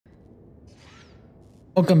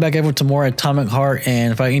Welcome back everyone to more Atomic Heart, and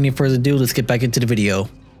without any further ado, let's get back into the video.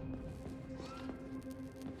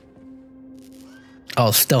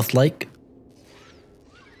 Oh, stealth-like.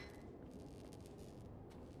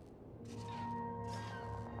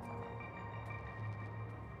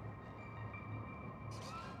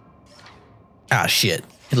 Ah, shit.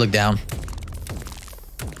 He looked down.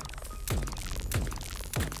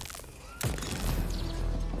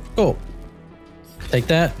 Cool. Take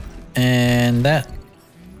that and that.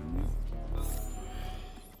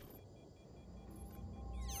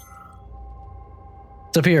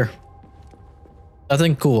 What's up here?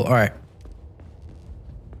 Nothing? Cool. All right.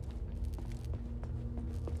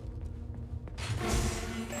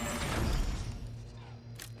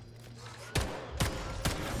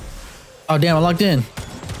 Oh, damn, I locked in.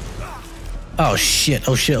 Oh, shit.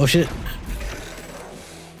 Oh, shit. Oh, shit.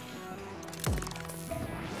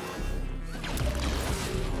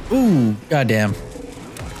 Ooh, goddamn.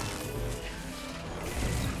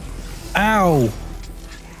 Ow.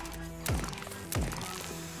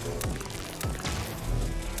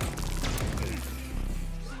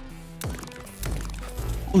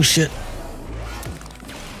 Oh, shit.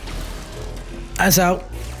 Eyes out.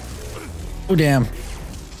 Oh, damn.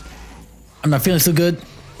 I'm not feeling so good.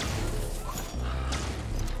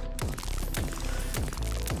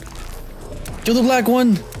 Kill the black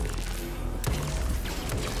one.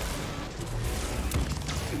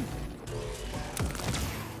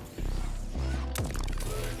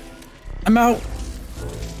 I'm out.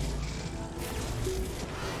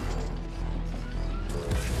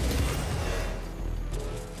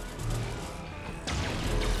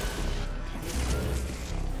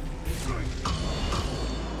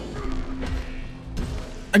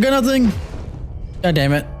 I got nothing. God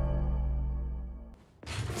damn it.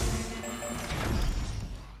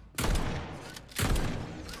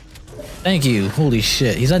 Thank you. Holy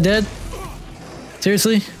shit. He's not dead?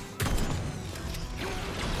 Seriously?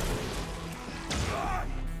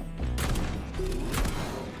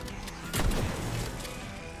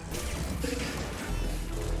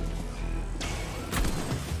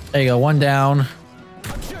 There you go. One down.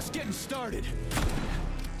 I'm just getting started.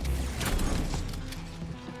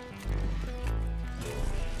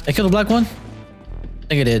 I killed the black one? I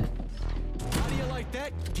think I did. How do you like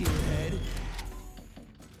that, gearhead?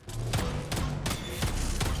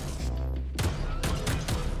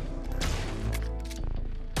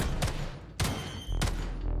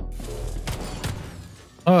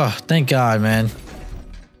 Oh, thank God, man.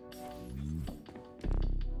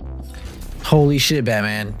 Holy shit,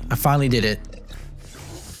 Batman. I finally did it.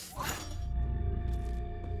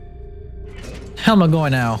 How am I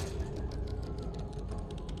going now?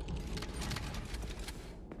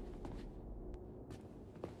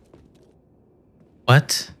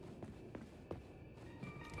 What?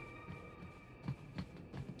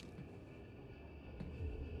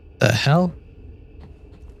 The hell?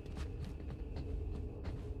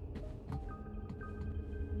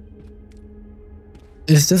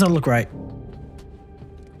 This doesn't look right.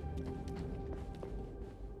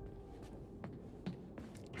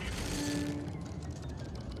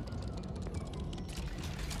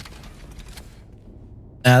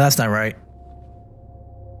 Nah, that's not right.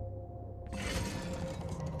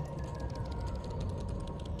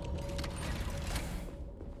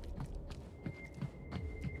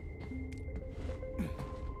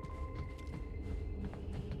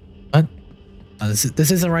 What? No,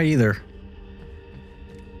 this isn't right either.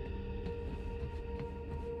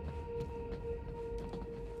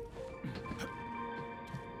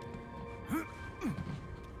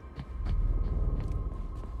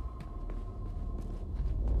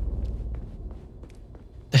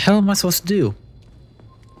 The hell am I supposed to do?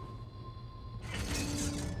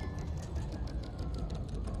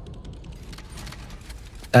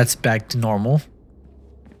 That's back to normal.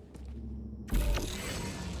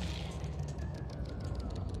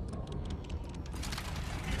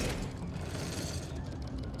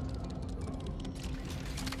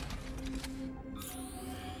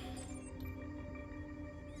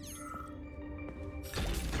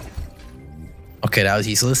 Okay, that was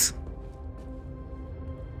useless.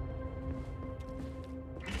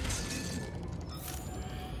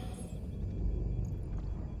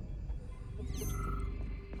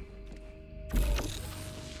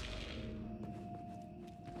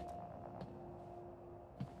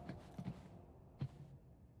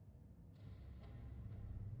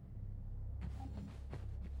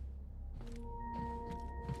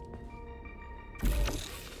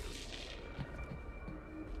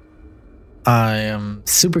 I am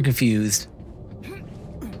super confused.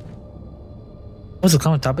 What's the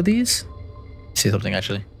climb on top of these? see something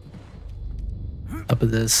actually. Top of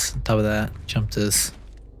this, top of that, jump this,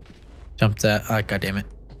 jump that. Ah, god damn it.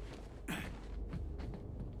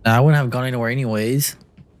 Now I wouldn't have gone anywhere anyways.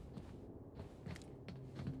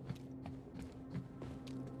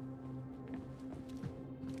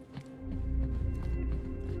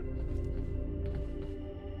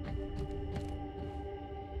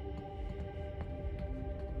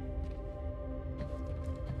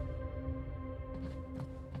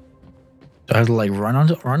 Do I have to like run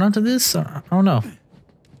onto this? I don't know.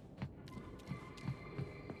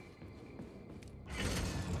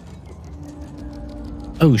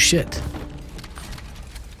 Oh shit.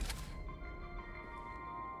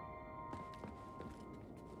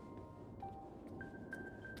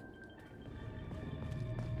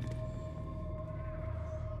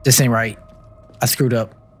 This ain't right. I screwed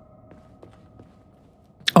up.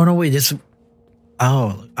 Oh no, wait, this.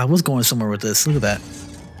 Oh, I was going somewhere with this. Look at that.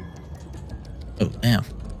 Oh, damn.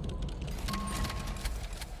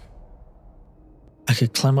 I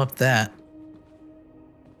could climb up that.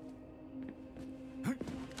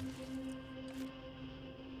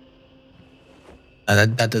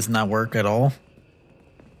 That does not work at all.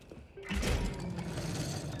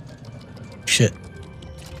 Shit.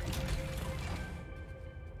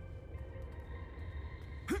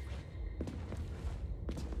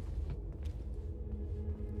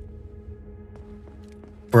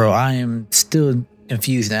 Bro, I am still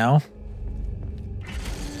confused now.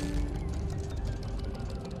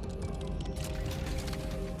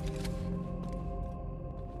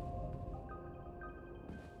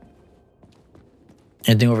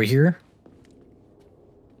 Anything over here?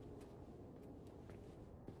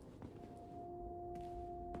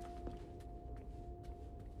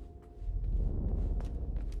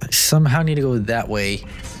 I somehow need to go that way.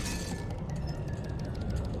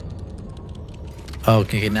 Oh,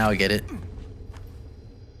 okay, now I get it.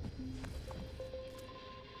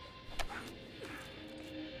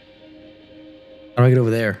 How do I get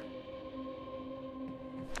over there?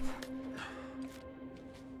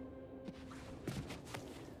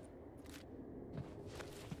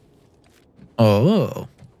 Oh.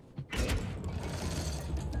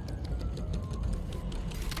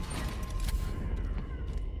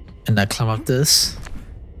 And I climb up this.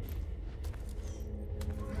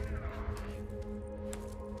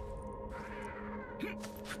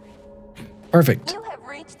 Perfect. You have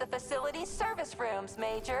reached the facility's service rooms,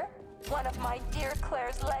 Major. One of my dear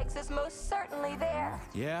Claire's legs is most certainly there.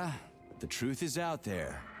 Yeah, the truth is out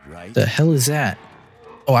there, right? The hell is that?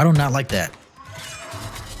 Oh, I do not like that.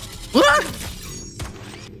 Ah!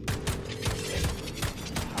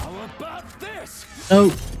 How about this?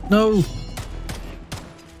 No, no.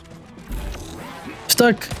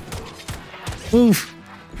 Stuck. Move.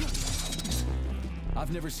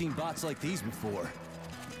 I've never seen bots like these before.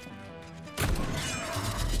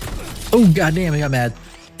 Oh, goddamn, I got mad.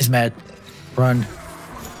 It's mad. Run.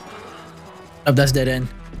 Oh, that's dead end.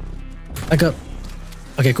 Back up.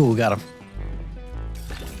 Okay, cool, we got him.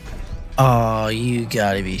 Oh, you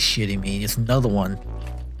gotta be shitting me. It's another one.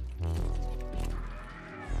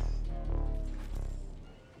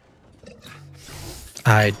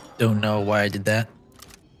 I don't know why I did that.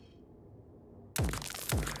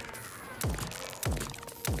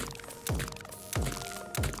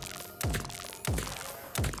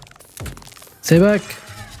 Stay back.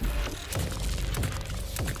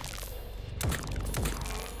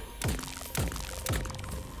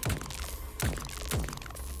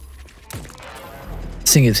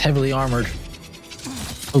 This thing is heavily armored.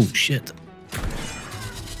 Oh shit.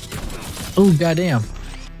 Oh goddamn.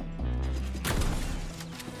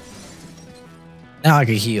 Now I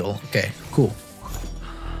can heal. Okay, cool.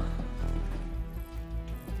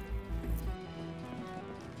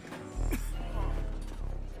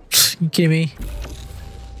 You kidding me?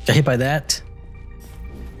 Got hit by that?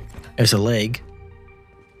 There's a leg.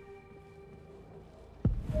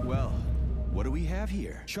 Well, what do we have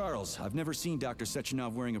here? Charles, I've never seen Dr.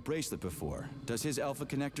 Sechenov wearing a bracelet before. Does his alpha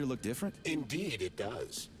connector look different? Indeed, it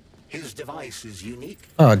does. His device is unique.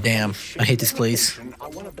 Oh damn, I hate this place. Are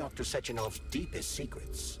one of Dr. Sechenov's deepest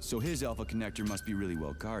secrets. So his alpha connector must be really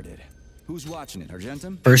well guarded. Who's watching it,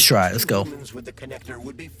 Argentum? First try, let's go. Humans with the connector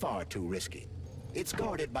would be far too risky. It's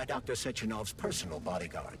guarded by Dr. Sechenov's personal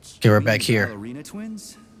bodyguards. Okay, we're back here. Ballerina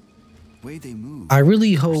twins? Way they move. I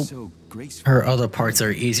really hope so graceful. her other parts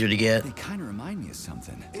are easier to get. They kind of remind me of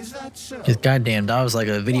something. Is that so? Cause goddamn, that was like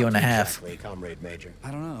a video and a half. Exactly, Comrade Major.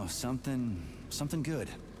 I don't know, something good.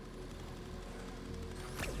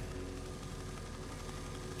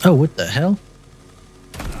 Oh, what the hell?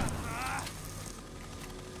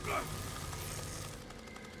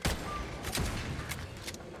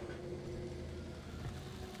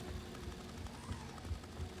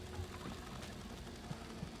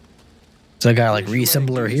 So I got like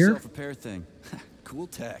reassembler here. Repair thing. Cool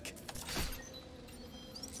tech.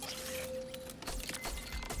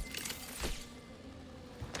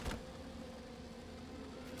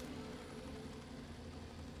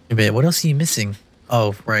 Wait, what else are you missing?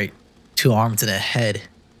 Oh, right. 2 arms and a head.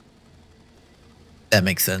 That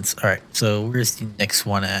makes sense. All right. So where's the next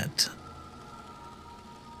one at?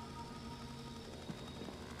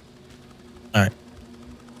 All right.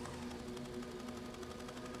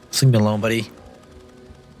 Leave me alone, buddy.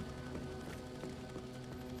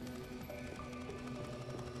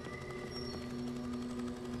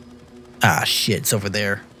 Ah, shit. It's over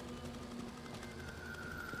there.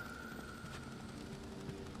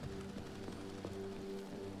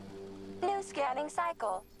 New scanning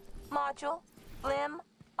cycle. Module. Limb.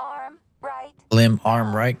 Arm. Right. Limb,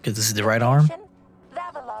 arm, right? Because this is the right arm.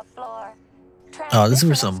 Vavilov floor. Oh, this is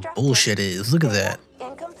where some bullshit is. Look at that.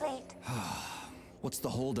 Incomplete. What's the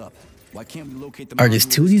holdup? Why can't we locate the Are there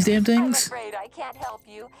 2 of these damn I'm things? afraid I can't help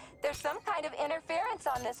you. There's some kind of interference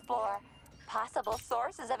on this floor. Possible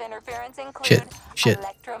sources of interference include Shit.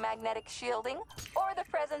 electromagnetic shielding or the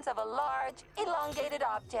presence of a large, elongated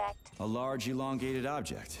object. A large elongated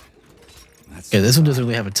object. That's Okay, this one doesn't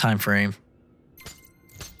really have a time frame.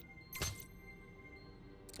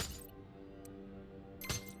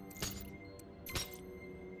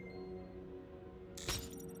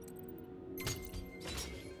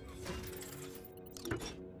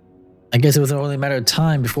 I guess it was only a matter of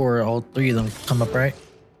time before all 3 of them come up, right?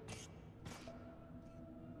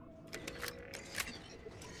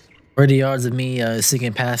 What are the odds of me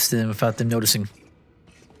sneaking past them without them noticing?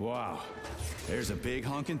 Wow. There's a big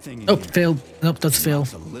honking thing in Oh, here. failed. Nope, that's a fail.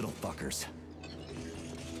 Lots of little fuckers.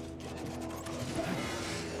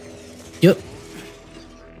 Yep.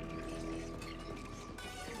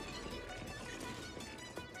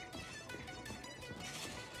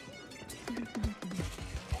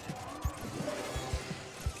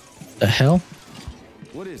 The hell?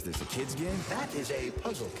 What is this, a kid's game? That is a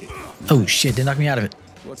puzzle key. Oh shit, they knocked me out of it.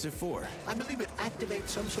 What's it for? I believe it activates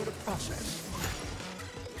some sort of process.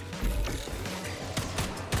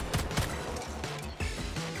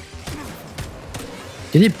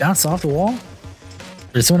 Did it bounce off the wall?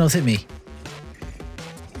 Or did someone else hit me?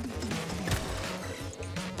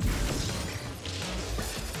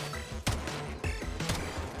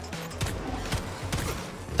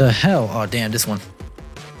 The hell? Oh damn, this one.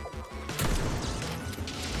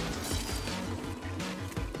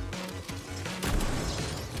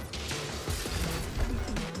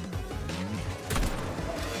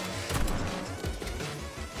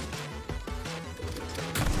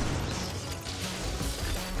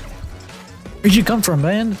 Where'd you come from,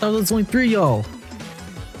 man? I thought there was only 3 of y'all.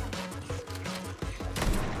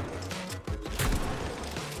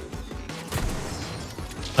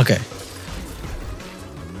 Okay.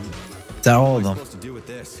 Is that all of them? Supposed to do with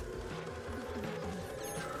this?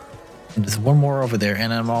 And there's one more over there,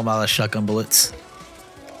 and I'm all out of shotgun bullets.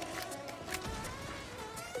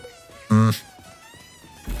 How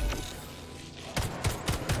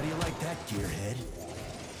do you like that, gearhead?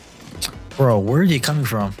 Bro, where are you coming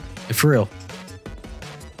from? Like, for real.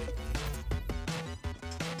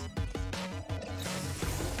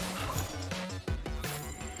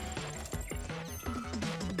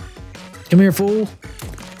 Come here, fool.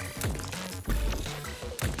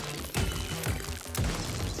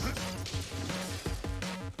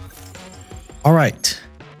 All right.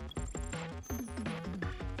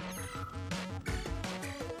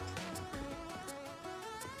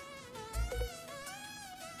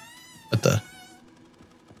 What the?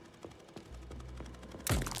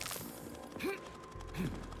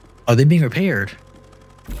 Are they being repaired?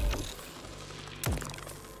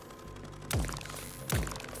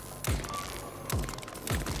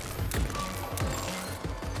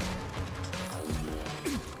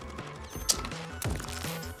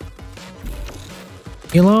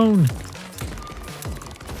 Leave me alone.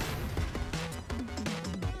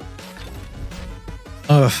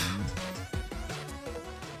 Ugh.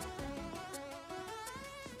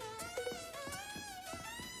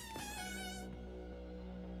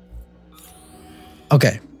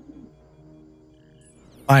 Okay.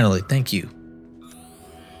 Finally, thank you.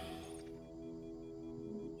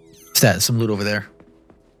 What's that? Some loot over there.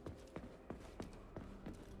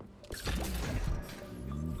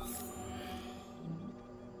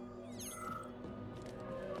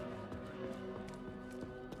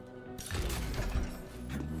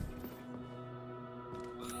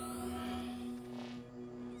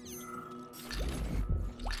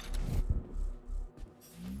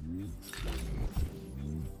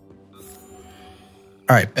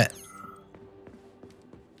 All right, bet.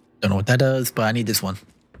 Don't know what that does, but I need this one.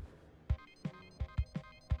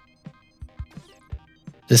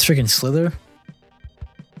 This freaking slither?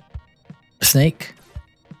 A snake?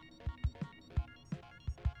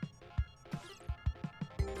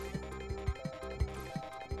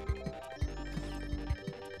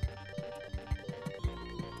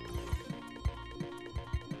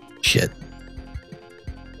 Shit.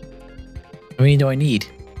 How many do I need?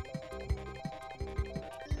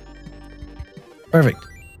 Perfect.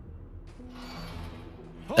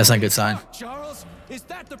 That's not a good sign. Charles, is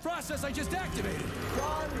that the process I just activated?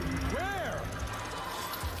 Run! Where?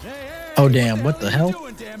 Hey, Oh damn! What the are hell? you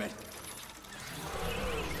doing, damn it?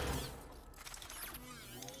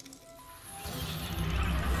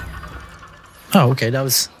 Oh, okay. That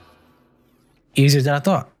was easier than I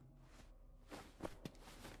thought.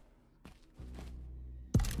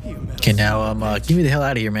 Okay, now get me the hell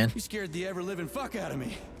out of here, man. You scared the ever-living fuck out of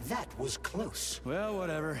me. That was close. Well,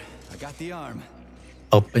 whatever. I got the arm.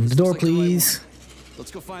 Open the door, Looks like the right please. one.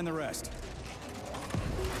 Let's go find the rest.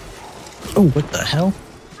 Oh, what the hell?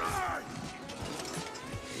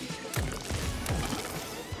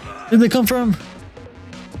 Where'd they come from?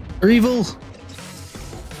 They're evil.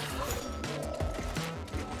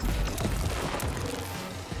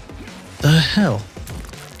 The hell?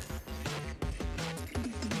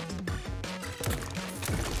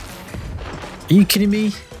 Are you kidding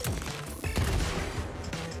me?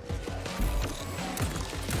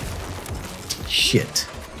 Shit.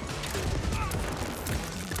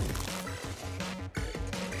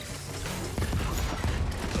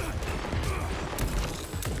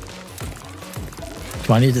 Come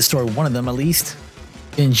on, I need to destroy one of them at least.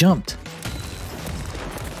 Getting jumped.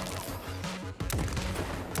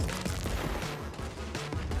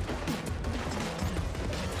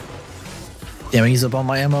 Damn, he's up on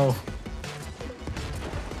my ammo.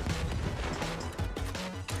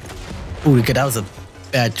 Ooh, okay, that was a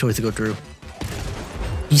bad choice to go through.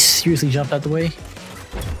 He seriously jumped out the way?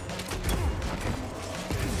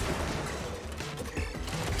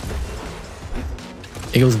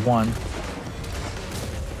 It goes one.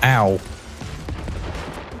 Ow.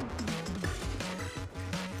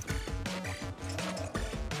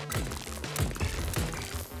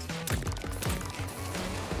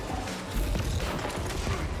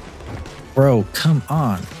 Bro, come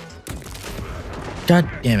on. God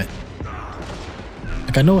damn it.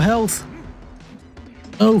 I got no health.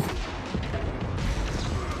 Oh.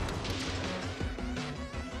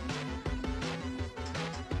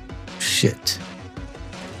 Shit.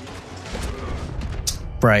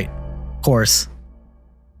 Right. Of course.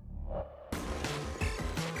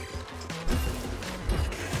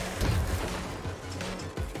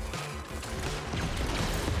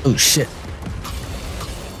 Oh shit.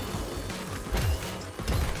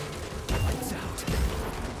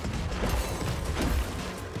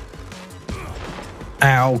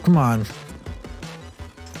 Ow, come on.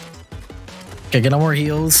 Okay, get no more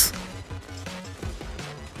heals.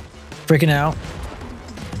 Freaking out.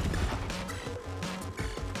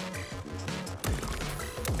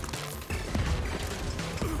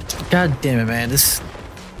 God damn it, man. This...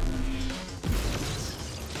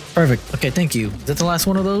 Perfect. Okay, thank you. Is that the last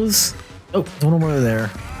one of those? Oh, there's one more there.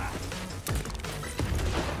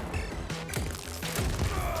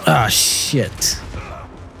 Ah, shit.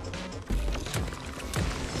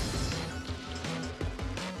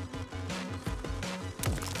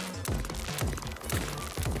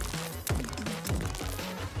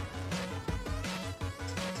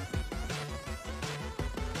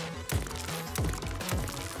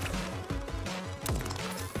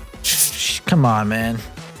 Come on, man.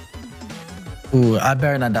 Ooh, I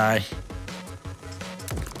better not die.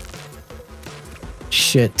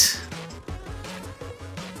 Shit.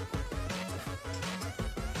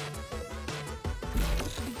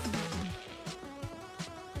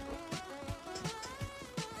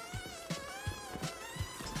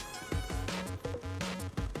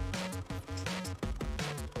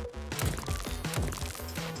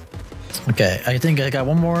 Okay, I think I got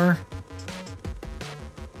one more.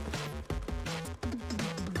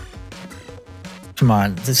 Come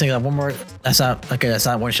on, this thing got one more. That's not okay. That's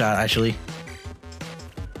not one shot actually.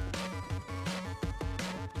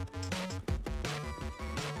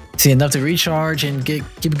 See, enough to recharge and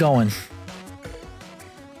keep going.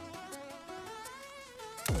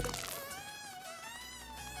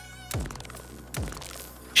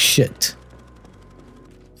 Shit.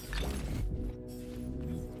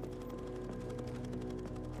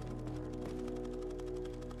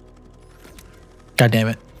 God damn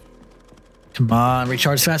it. Come on,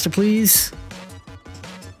 recharge faster, please.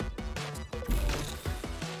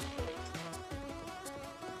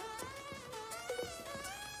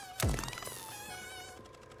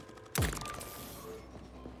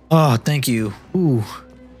 Oh, thank you. Ooh.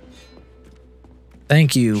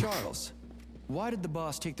 Thank you. Charles, why did the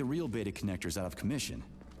boss take the real beta connectors out of commission?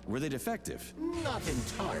 Were they defective? Not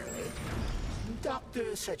entirely. Dr.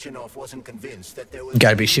 Sechenov wasn't convinced that there was You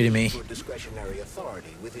gotta be shitting me. for discretionary authority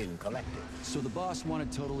within Kollektiv. So the boss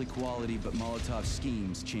wanted total equality, but Molotov's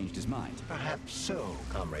schemes changed his mind. Perhaps so,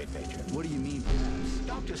 Comrade Major. What do you mean, perhaps?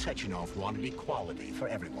 Dr. Sechenov wanted equality for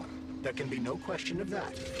everyone. There can be no question of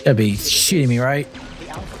that. You gotta be shitting me, right? The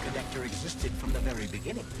Alpha Connector existed from the very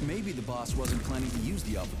beginning. Maybe the boss wasn't planning to use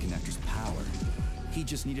the Alpha Connector's power. He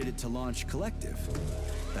just needed it to launch Kollektiv.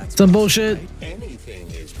 That's Some possible, bullshit. right? Anything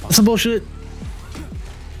is Some possible. bullshit.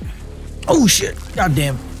 Oh shit. God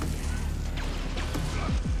damn.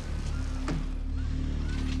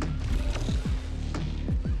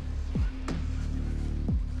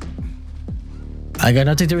 I got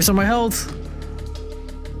nothing to restore my health.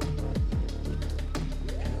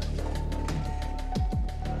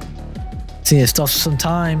 See, it stops for some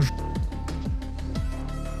time.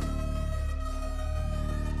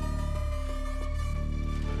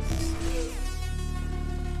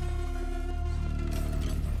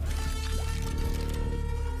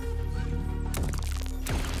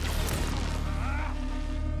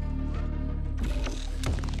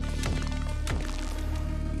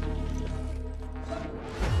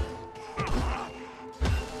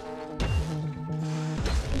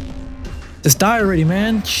 Just die already,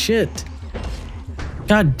 man. Shit.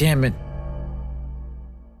 God damn it.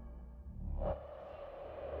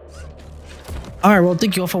 Alright, well,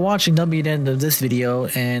 thank you all for watching. That'll be the end of this video,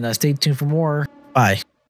 and stay tuned for more. Bye.